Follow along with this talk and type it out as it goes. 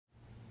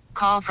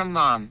Call from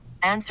mom.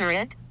 Answer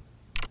it.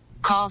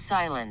 Call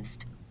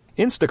silenced.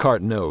 Instacart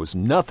knows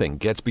nothing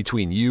gets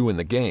between you and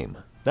the game.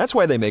 That's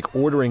why they make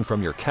ordering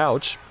from your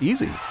couch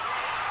easy.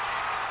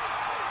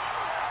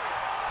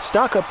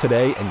 Stock up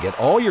today and get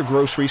all your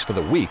groceries for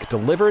the week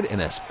delivered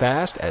in as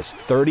fast as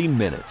 30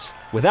 minutes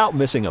without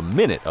missing a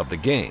minute of the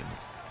game.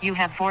 You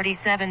have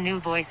 47 new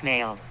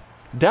voicemails.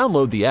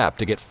 Download the app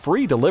to get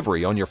free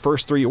delivery on your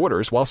first 3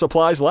 orders while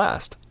supplies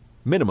last.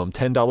 Minimum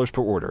 $10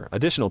 per order.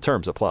 Additional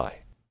terms apply.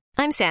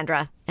 I'm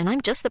Sandra, and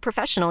I'm just the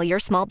professional your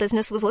small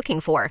business was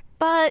looking for.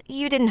 But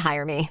you didn't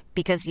hire me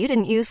because you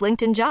didn't use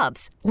LinkedIn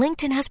Jobs.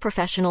 LinkedIn has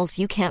professionals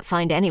you can't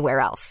find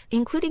anywhere else,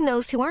 including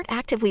those who aren't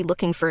actively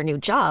looking for a new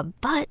job,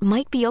 but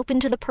might be open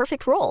to the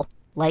perfect role,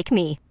 like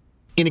me.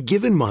 In a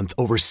given month,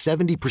 over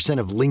 70%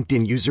 of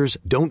LinkedIn users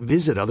don't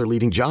visit other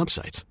leading job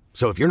sites.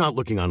 So if you're not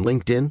looking on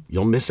LinkedIn,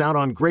 you'll miss out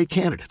on great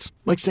candidates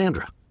like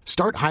Sandra.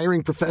 Start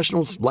hiring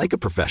professionals like a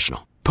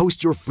professional.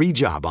 Post your free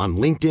job on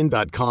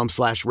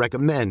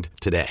linkedin.com/recommend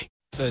today.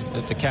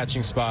 The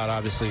catching spot,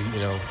 obviously,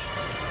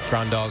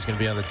 Grandal's going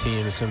to be on the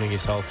team, assuming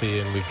he's healthy,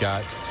 and we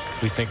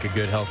think, a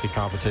good, healthy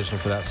competition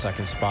for that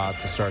second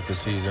spot to start the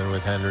season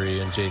with Henry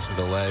and Jason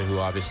DeLay, who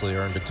obviously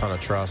earned a ton of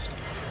trust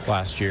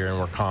last year and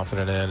we're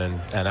confident in,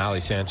 and Ali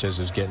Sanchez,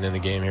 who's getting in the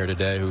game here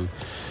today, who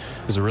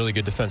is a really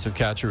good defensive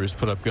catcher who's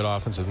put up good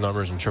offensive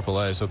numbers in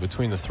AAA. So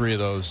between the three of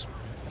those,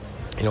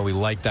 we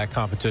like that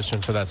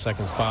competition for that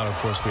second spot. Of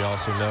course, we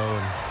also know,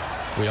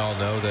 and we all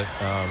know that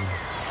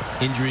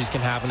injuries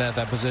can happen at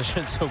that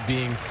position, so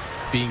being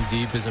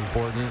deep is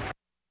important.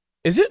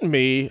 Is it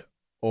me,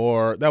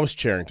 or that was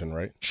Cherington,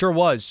 right? Sure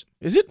was.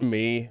 Is it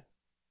me,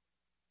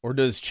 or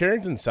does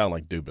Cherington sound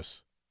like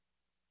Dubas?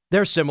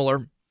 They're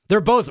similar. They're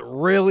both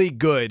really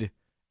good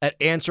at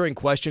answering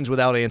questions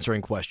without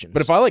answering questions.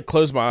 But if I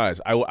close my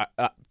eyes,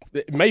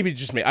 maybe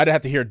just me, I'd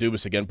have to hear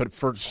Dubas again. But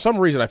for some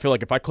reason, I feel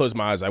like if I close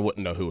my eyes, I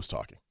wouldn't know who was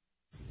talking.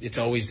 It's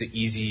always the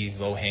easy,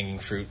 low-hanging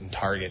fruit and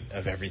target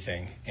of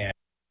everything. And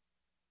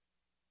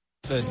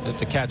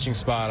the catching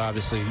spot,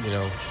 obviously,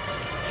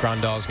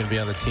 Grandal's going to be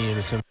on the team.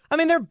 I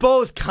mean, they're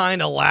both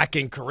kind of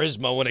lacking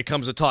charisma when it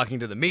comes to talking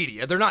to the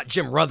media. They're not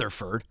Jim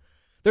Rutherford.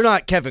 They're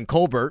not Kevin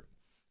Colbert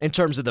in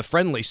terms of the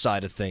friendly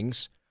side of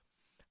things.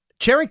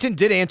 Cherington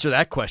did answer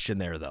that question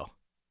there, though.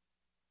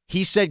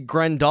 He said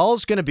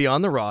Grandal's going to be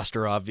on the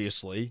roster,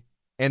 obviously,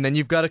 and then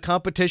you've got a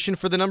competition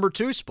for the number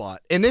 2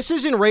 spot. And this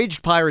is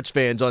enraged Pirates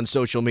fans on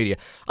social media.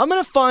 I'm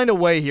going to find a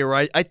way here.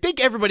 I think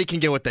everybody can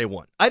get what they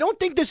want. I don't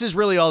think this is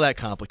really all that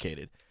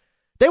complicated.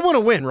 They want to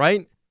win,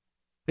 right?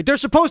 They're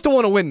supposed to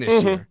want to win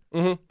this year.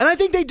 Mm-hmm. And I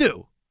think they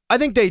do. I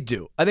think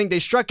they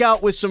struck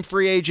out with some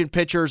free agent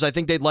pitchers. I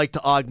think they'd like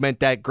to augment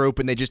that group,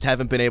 and they just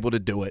haven't been able to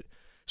do it.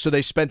 So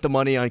they spent the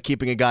money on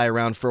keeping a guy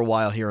around for a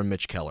while here in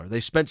Mitch Keller. They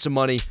spent some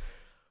money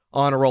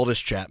on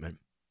Aroldis Chapman.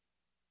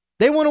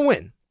 They want to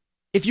win.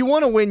 If you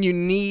want to win, you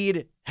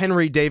need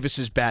Henry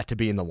Davis's bat to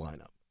be in the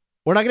lineup.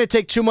 We're not going to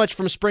take too much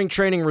from spring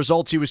training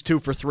results. He was 2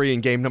 for 3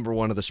 in game number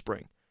 1 of the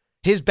spring.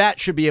 His bat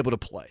should be able to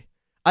play.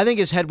 I think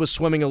his head was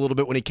swimming a little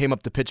bit when he came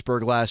up to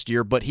Pittsburgh last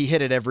year, but he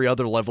hit at every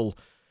other level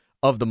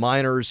of the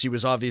minors. He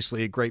was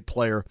obviously a great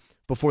player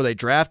before they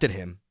drafted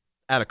him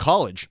out of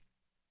college.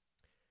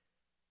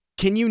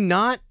 Can you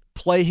not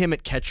play him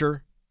at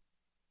catcher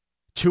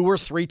 2 or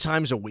 3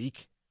 times a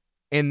week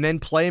and then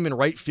play him in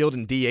right field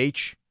and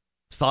DH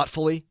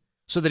thoughtfully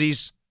so that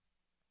he's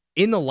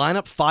in the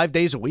lineup 5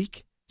 days a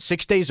week,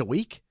 6 days a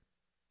week?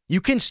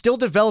 You can still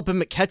develop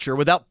him at catcher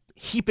without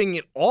heaping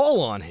it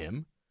all on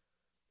him.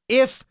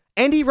 If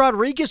Endy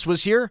Rodriguez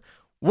was here,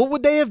 what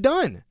would they have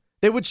done?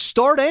 They would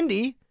start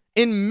Endy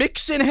and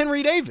mix in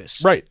Henry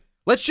Davis. Right.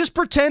 Let's just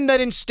pretend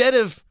that instead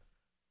of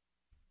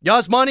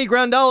Yasmani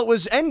Grandal, it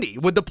was Endy.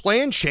 Would the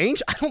plan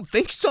change? I don't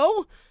think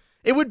so.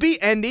 It would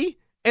be Endy,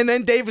 and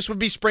then Davis would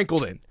be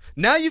sprinkled in.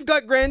 Now you've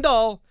got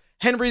Grandal.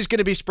 Henry's going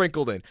to be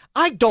sprinkled in.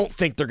 I don't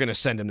think they're going to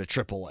send him to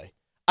AAA.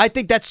 I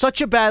think that's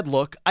such a bad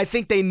look. I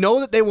think they know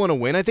that they want to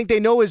win. I think they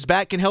know his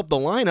bat can help the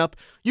lineup.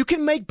 You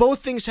can make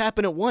both things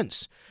happen at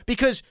once.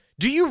 Because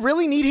do you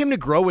really need him to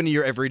grow into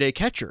your everyday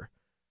catcher?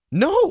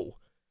 No.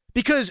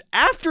 Because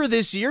after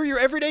this year, your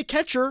everyday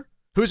catcher,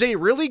 who's a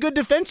really good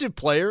defensive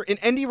player, and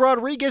Endy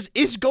Rodriguez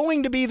is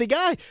going to be the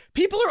guy.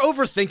 People are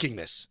overthinking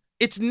this.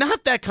 It's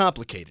not that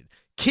complicated.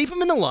 Keep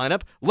him in the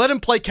lineup. Let him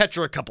play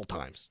catcher a couple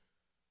times.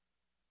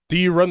 Do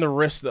you run the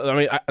risk?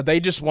 They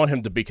just want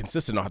him to be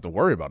consistent, not have to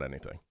worry about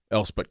anything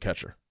else but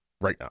catcher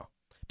right now.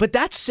 But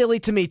that's silly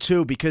to me,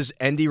 too, because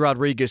Endy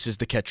Rodriguez is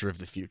the catcher of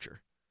the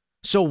future.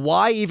 So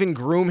why even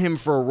groom him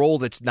for a role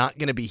that's not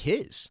going to be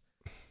his?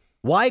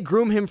 Why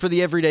groom him for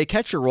the everyday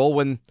catcher role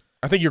when...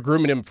 I think you're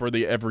grooming him for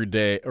the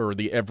everyday or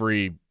the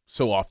every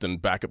so often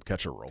backup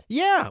catcher role.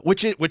 Yeah,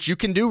 which you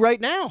can do right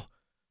now.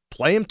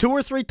 Play him 2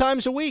 or 3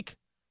 times a week.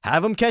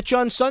 Have him catch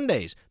on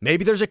Sundays.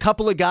 Maybe there's a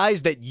couple of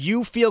guys that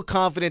you feel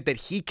confident that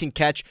he can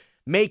catch.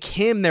 Make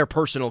him their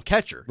personal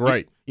catcher.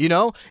 Right. You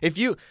know, if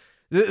you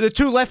the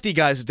 2 lefty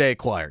guys that they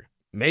acquired,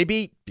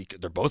 maybe because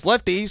they're both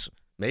lefties,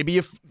 maybe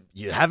if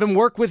you have him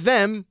work with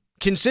them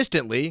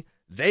consistently,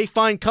 They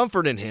find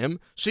comfort in him,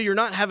 so you're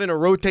not having to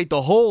rotate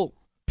the whole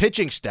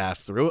pitching staff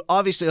through.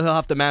 Obviously, he'll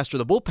have to master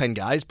the bullpen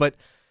guys, but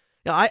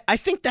I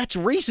think that's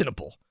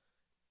reasonable.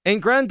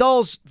 And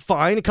Grandal's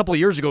fine. A couple of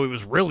years ago, he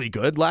was really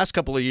good. Last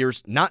couple of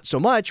years, not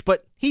so much,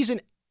 but he's an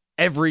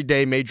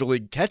everyday major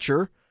league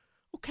catcher.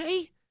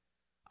 Okay.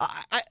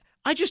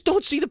 I just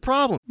don't see the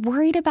problem.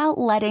 Worried about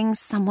letting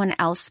someone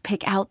else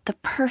pick out the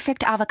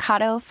perfect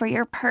avocado for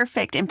your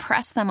perfect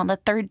impress them on the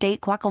third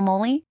date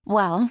guacamole?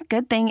 Well,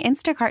 good thing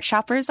Instacart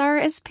shoppers are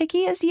as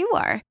picky as you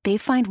are. They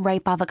find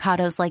ripe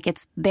avocados like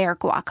it's their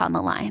guac on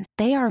the line.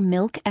 They are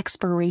milk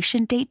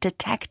expiration date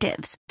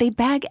detectives. They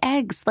bag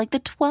eggs like the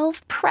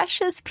 12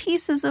 precious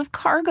pieces of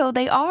cargo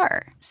they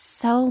are.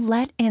 So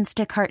let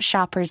Instacart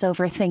shoppers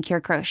overthink your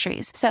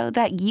groceries so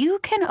that you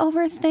can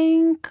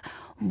overthink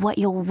what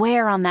you'll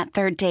wear on that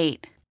third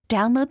date.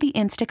 Download the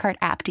Instacart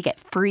app to get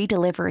free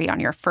delivery on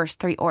your first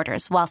 3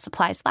 orders while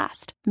supplies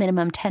last.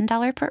 Minimum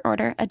 $10 per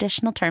order.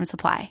 Additional terms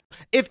apply.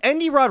 If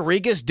Endy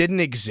Rodriguez didn't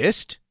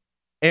exist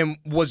and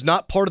was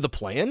not part of the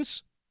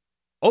plans,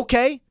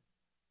 okay,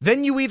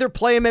 then you either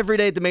play him every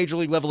day at the major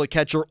league level at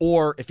catcher,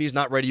 or if he's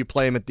not ready, you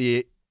play him at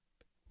the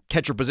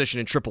catcher position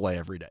in AAA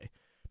every day.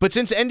 But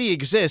since Endy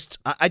exists,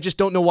 I just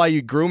don't know why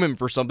you groom him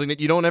for something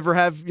that you don't ever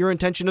have your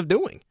intention of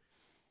doing.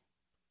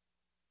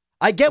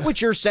 I get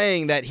what you're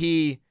saying, that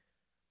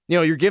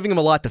you're giving him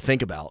a lot to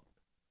think about.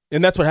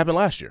 And that's what happened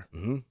last year.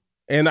 Mm-hmm.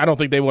 And I don't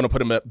think they want to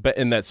put him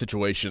in that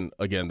situation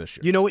again this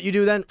year. You know what you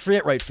do then?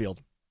 Forget right field.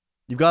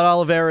 You've got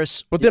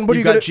Olivares. But then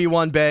you've got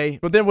G1 Bay.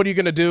 But then what are you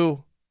going to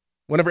do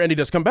whenever Endy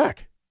does come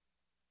back?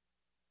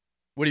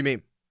 What do you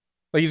mean?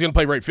 Like, he's going to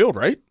play right field,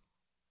 right?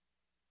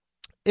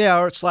 Yeah,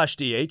 or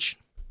 /DH.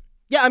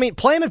 Yeah, I mean,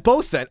 play him at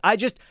both then. I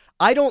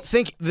don't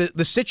think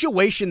the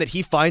situation that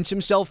he finds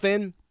himself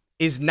in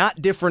is not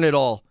different at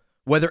all,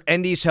 whether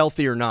Endy's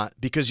healthy or not,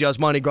 because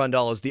Yasmani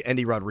Grandal is the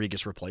Endy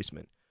Rodriguez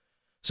replacement.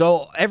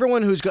 So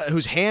everyone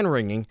who's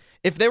hand-wringing,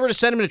 if they were to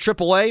send him to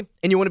AAA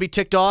and you want to be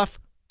ticked off,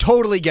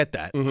 totally get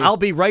that. Mm-hmm. I'll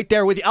be right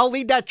there with you. I'll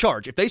lead that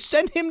charge. If they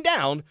send him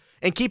down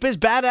and keep his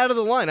bat out of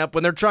the lineup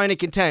when they're trying to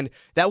contend,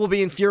 that will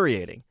be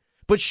infuriating.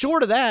 But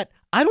short of that,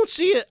 I don't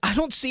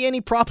see any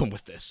problem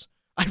with this.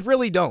 I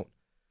really don't.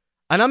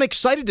 And I'm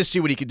excited to see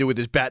what he can do with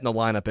his bat in the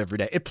lineup every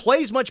day. It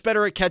plays much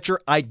better at catcher.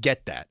 I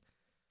get that.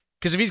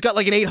 Because if he's got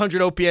like an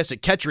 800 OPS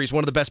at catcher, he's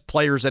one of the best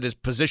players at his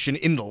position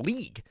in the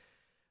league.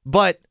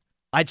 But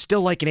I'd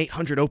still like an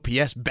 800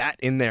 OPS bat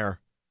in there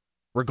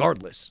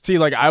regardless. See,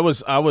 like I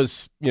was,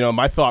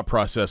 my thought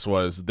process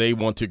was they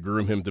want to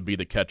groom him to be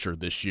the catcher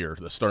this year,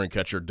 the starting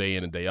catcher day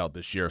in and day out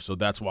this year. So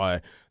that's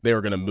why they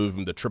were going to move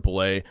him to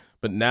AAA.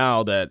 But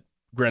now that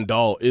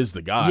Grandal is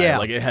the guy,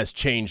 it has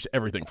changed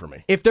everything for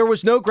me. If there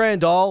was no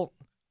Grandal,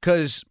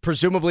 because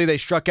presumably they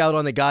struck out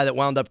on the guy that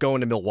wound up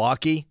going to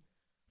Milwaukee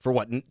for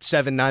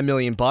 $7-9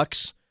 million.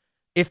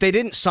 If they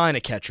didn't sign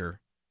a catcher,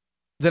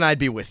 then I'd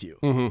be with you.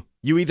 Mm-hmm.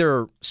 You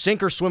either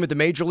sink or swim at the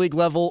major league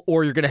level,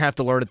 or you're going to have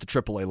to learn at the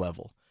AAA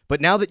level. But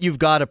now that you've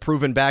got a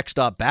proven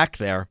backstop back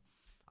there,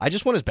 I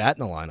just want his bat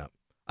in the lineup.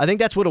 I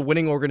think that's what a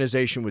winning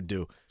organization would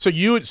do. So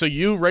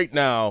you right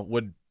now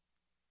would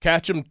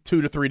catch him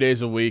 2 to 3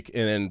 days a week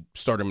and then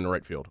start him in the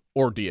right field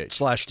or DH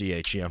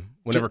 /DH, yeah.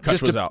 Whenever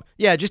Kutch was out.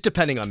 Yeah, just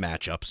depending on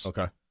matchups.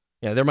 Okay.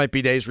 Yeah, there might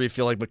be days where you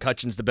feel like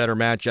McCutcheon's the better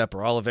matchup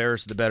or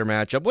Olivares is the better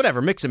matchup.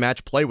 Whatever, mix and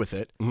match, play with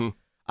it. Mm-hmm.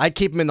 I'd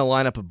keep him in the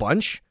lineup a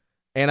bunch,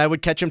 and I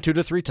would catch him 2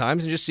 to 3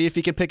 times and just see if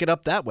he can pick it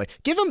up that way.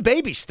 Give him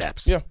baby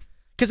steps. Yeah.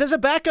 Because as a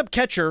backup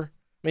catcher,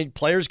 I mean,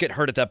 players get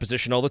hurt at that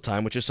position all the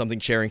time, which is something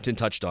Cherington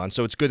touched on,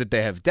 so it's good that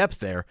they have depth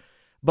there.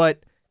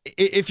 But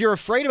if you're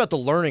afraid about the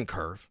learning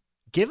curve,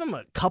 give him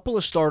a couple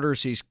of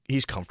starters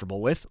he's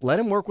comfortable with. Let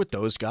him work with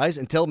those guys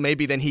until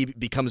maybe then he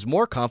becomes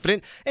more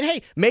confident. And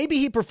hey, maybe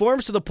he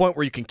performs to the point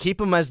where you can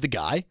keep him as the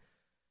guy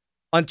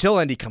until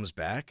Endy comes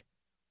back.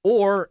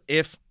 Or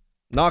if,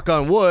 knock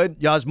on wood,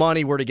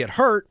 Yasmani were to get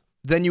hurt,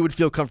 then you would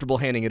feel comfortable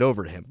handing it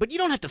over to him. But you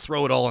don't have to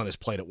throw it all on his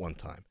plate at one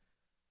time.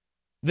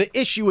 The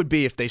issue would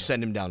be if they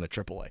send him down to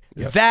AAA.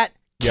 Yes. That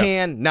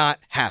cannot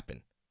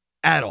happen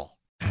at all.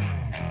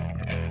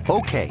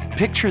 Okay,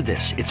 picture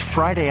this. It's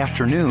Friday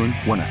afternoon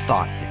when a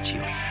thought hits you.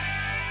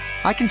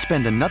 I can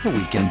spend another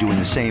weekend doing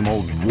the same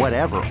old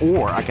whatever,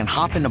 or I can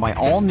hop into my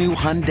all-new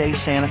Hyundai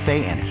Santa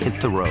Fe and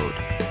hit the road.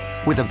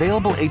 With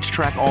available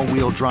H-Track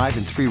all-wheel drive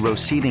and 3-row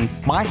seating,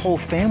 my whole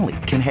family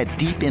can head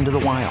deep into the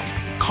wild.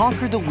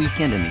 Conquer the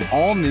weekend in the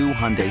all-new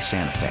Hyundai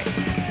Santa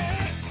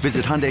Fe.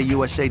 Visit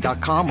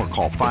HyundaiUSA.com or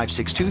call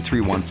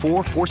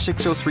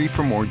 562-314-4603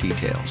 for more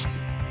details.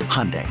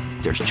 Hyundai,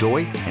 there's joy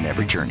in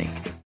every journey.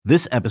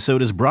 This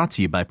episode is brought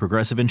to you by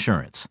Progressive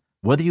Insurance.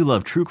 Whether you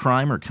love true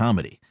crime or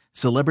comedy,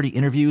 celebrity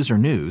interviews or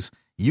news,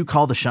 you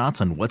call the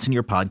shots on what's in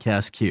your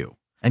podcast queue.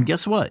 And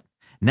guess what?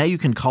 Now you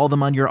can call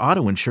them on your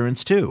auto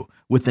insurance too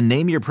with the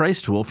Name Your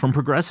Price tool from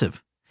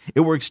Progressive.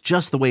 It works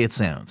just the way it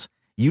sounds.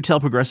 You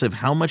tell Progressive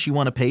how much you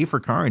want to pay for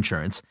car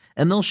insurance,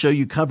 and they'll show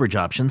you coverage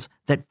options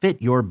that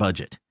fit your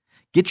budget.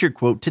 Get your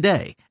quote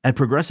today at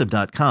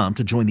Progressive.com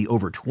to join the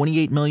over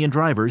 28 million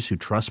drivers who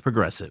trust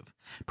Progressive.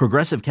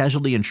 Progressive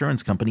Casualty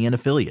Insurance Company and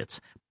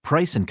Affiliates.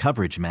 Price and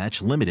coverage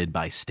match limited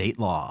by state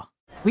law.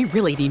 We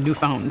really need new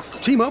phones.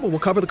 T-Mobile will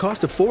cover the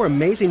cost of 4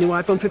 amazing new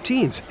iPhone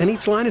 15s, and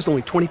each line is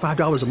only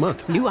 $25 a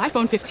month. New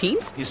iPhone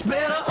 15s? It's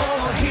better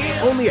over here.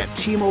 Only at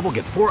T-Mobile,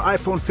 get 4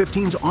 iPhone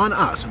 15s on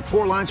us and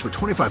 4 lines for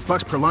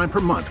 $25 per line per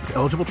month with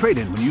eligible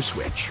trade-in when you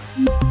switch.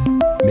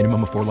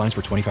 Minimum of 4 lines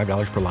for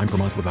 $25 per line per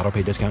month with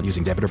autopay discount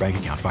using debit or bank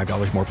account.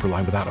 $5 more per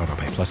line without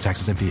autopay, plus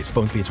taxes and fees.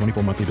 Phone fee at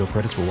 24 monthly bill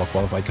credits for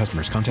well-qualified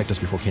customers. Contact us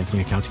before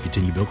canceling account to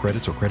continue bill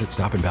credits or credit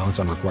stop and balance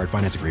on required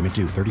finance agreement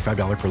due.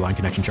 $35 per line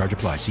connection charge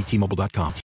applies. See T-Mobile.com.